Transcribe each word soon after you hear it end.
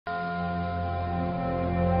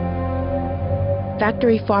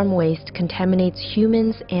Factory farm waste contaminates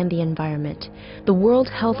humans and the environment. The World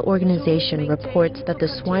Health Organization reports that the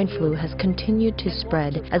swine flu has continued to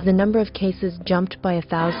spread as the number of cases jumped by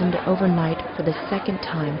 1,000 overnight for the second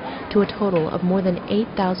time to a total of more than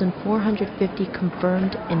 8,450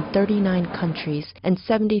 confirmed in 39 countries and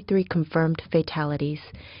 73 confirmed fatalities.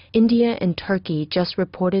 India and Turkey just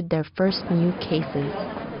reported their first new cases.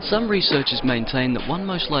 Some researchers maintain that one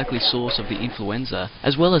most likely source of the influenza,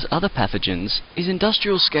 as well as other pathogens, is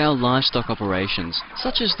industrial-scale livestock operations,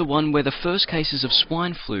 such as the one where the first cases of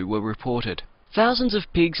swine flu were reported. Thousands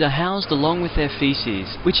of pigs are housed along with their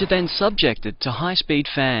feces, which are then subjected to high-speed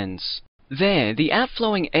fans. There, the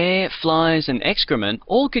outflowing air, flies and excrement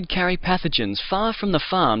all could carry pathogens far from the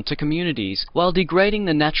farm to communities while degrading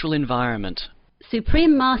the natural environment.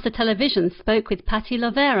 Supreme Master Television spoke with Patty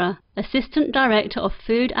Lovera, Assistant Director of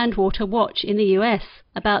Food and Water Watch in the US,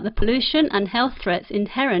 about the pollution and health threats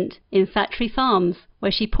inherent in factory farms,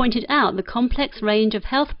 where she pointed out the complex range of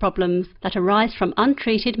health problems that arise from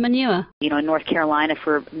untreated manure. In North Carolina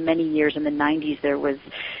for many years in the 90s there was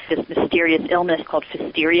this mysterious illness called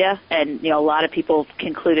pfiesteria, and a lot of people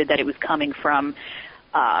concluded that it was coming from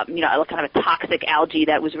kind of a toxic algae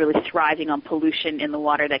that was really thriving on pollution in the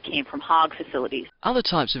water that came from hog facilities. Other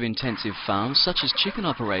types of intensive farms, such as chicken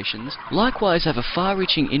operations, likewise have a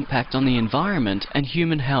far-reaching impact on the environment and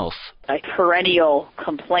human health. A perennial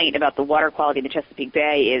complaint about the water quality in the Chesapeake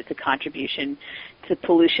Bay is the contribution to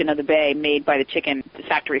pollution of the bay made by the chicken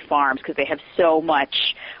factory farms, because they have so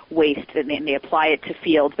much waste and they apply it to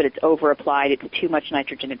fields, but it's over-applied, it's too much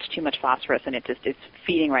nitrogen, it's too much phosphorus, and it's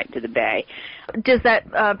feeding right into the bay. Does that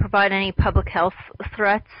provide any public health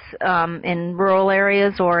threats in rural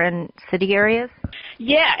areas or in city areas?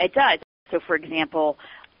 Yeah, it does. So, for example,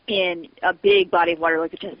 in a big body of water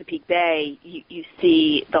like the Chesapeake Bay, you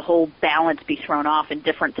see the whole balance be thrown off and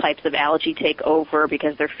different types of algae take over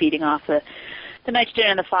because they're feeding off the nitrogen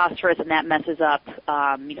and the phosphorus, and that messes up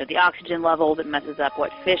the oxygen levels. It messes up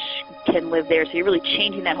what fish can live there. So you're really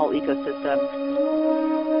changing that whole ecosystem.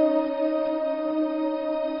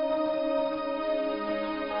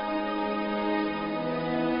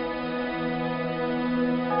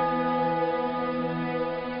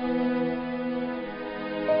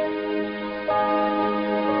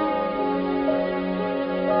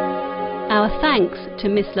 Our thanks to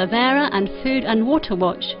Ms. Lovera and Food and Water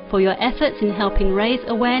Watch for your efforts in helping raise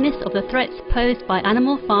awareness of the threats posed by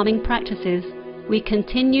animal farming practices. We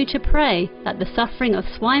continue to pray that the suffering of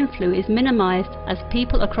swine flu is minimized as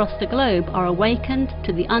people across the globe are awakened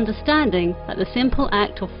to the understanding that the simple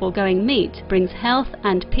act of foregoing meat brings health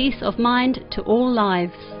and peace of mind to all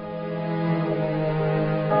lives.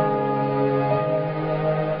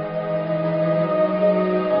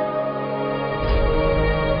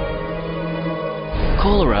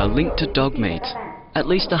 Cholera linked to dog meat. At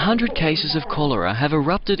least 100 cases of cholera have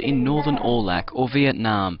erupted in northern Aulac or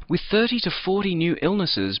Vietnam, with 30 to 40 new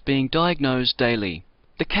illnesses being diagnosed daily.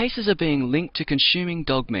 The cases are being linked to consuming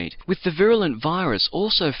dog meat, with the virulent virus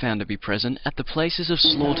also found to be present at the places of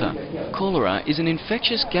slaughter. Cholera is an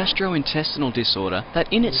infectious gastrointestinal disorder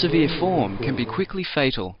that in its severe form can be quickly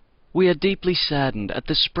fatal. We are deeply saddened at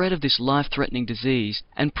the spread of this life-threatening disease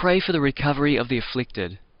and pray for the recovery of the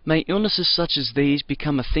afflicted. May illnesses such as these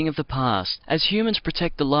become a thing of the past, as humans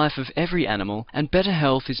protect the life of every animal and better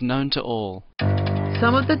health is known to all.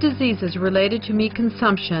 Some of the diseases related to meat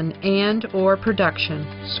consumption and/or production.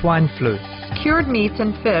 Swine flu. Cured meats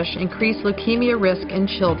and fish increase leukemia risk in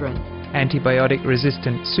children.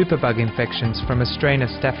 Antibiotic-resistant superbug infections from a strain of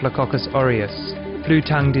Staphylococcus aureus. Blue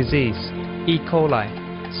tongue disease. E. coli.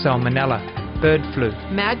 Salmonella. Bird flu.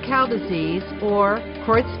 Mad cow disease or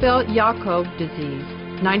Creutzfeldt-Jakob disease.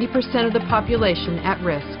 90% of the population at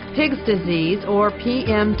risk. Pig's disease or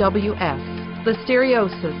PMWS.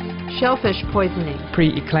 Listeriosis, shellfish poisoning.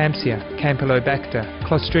 Preeclampsia, Campylobacter,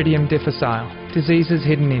 Clostridium difficile. Diseases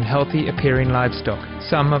hidden in healthy appearing livestock.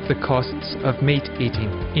 Some of the costs of meat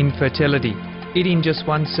eating. Infertility. Eating just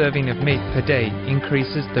one serving of meat per day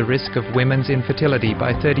increases the risk of women's infertility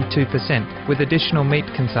by 32%, with additional meat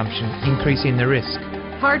consumption increasing the risk.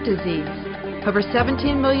 Heart disease. Over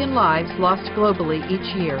 17 million lives lost globally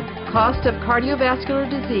each year. Cost of cardiovascular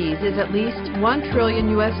disease is at least $1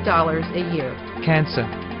 trillion a year. Cancer.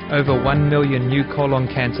 Over 1 million new colon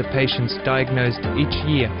cancer patients diagnosed each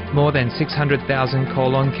year. More than 600,000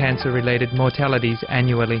 colon cancer-related mortalities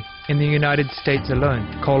annually. In the United States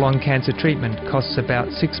alone, colon cancer treatment costs about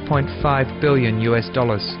 $6.5 billion.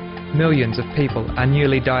 Millions of people are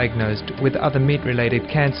newly diagnosed with other meat-related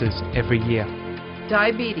cancers every year.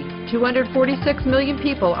 Diabetes. 246 million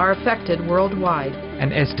people are affected worldwide.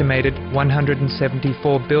 An estimated $174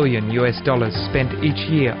 billion spent each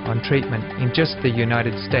year on treatment in just the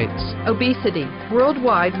United States. Obesity.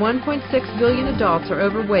 Worldwide, 1.6 billion adults are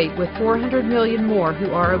overweight, with 400 million more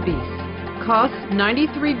who are obese. Costs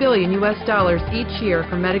 $93 billion each year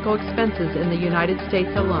for medical expenses in the United States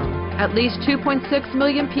alone. At least 2.6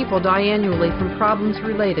 million people die annually from problems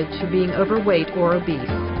related to being overweight or obese.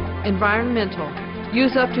 Environmental.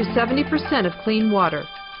 Use up to 70% of clean water.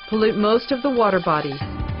 Pollute most of the water bodies.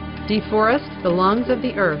 Deforest the lungs of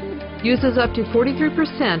the earth. Uses up to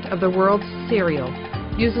 43% of the world's cereal.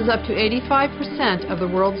 Uses up to 85% of the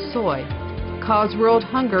world's soy. Cause world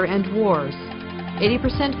hunger and wars.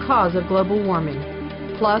 80% cause of global warming.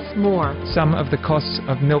 Plus more. Some of the costs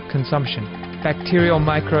of milk consumption. Bacterial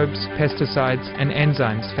microbes, pesticides, and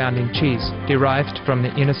enzymes found in cheese derived from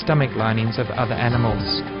the inner stomach linings of other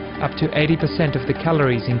animals. Up to 80% of the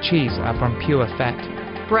calories in cheese are from pure fat.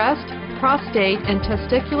 Breast, prostate, and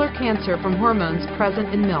testicular cancer from hormones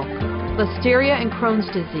present in milk. Listeria and Crohn's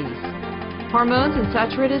disease. Hormones and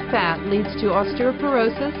saturated fat leads to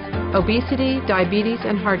osteoporosis, obesity, diabetes,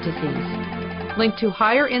 and heart disease. Linked to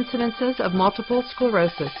higher incidences of multiple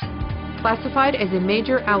sclerosis. Classified as a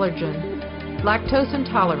major allergen. Lactose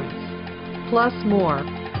intolerance. Plus more.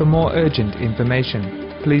 For more urgent information,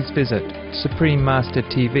 please visit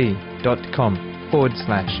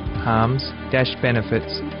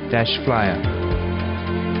suprememastertv.com/harms-benefits-flyer.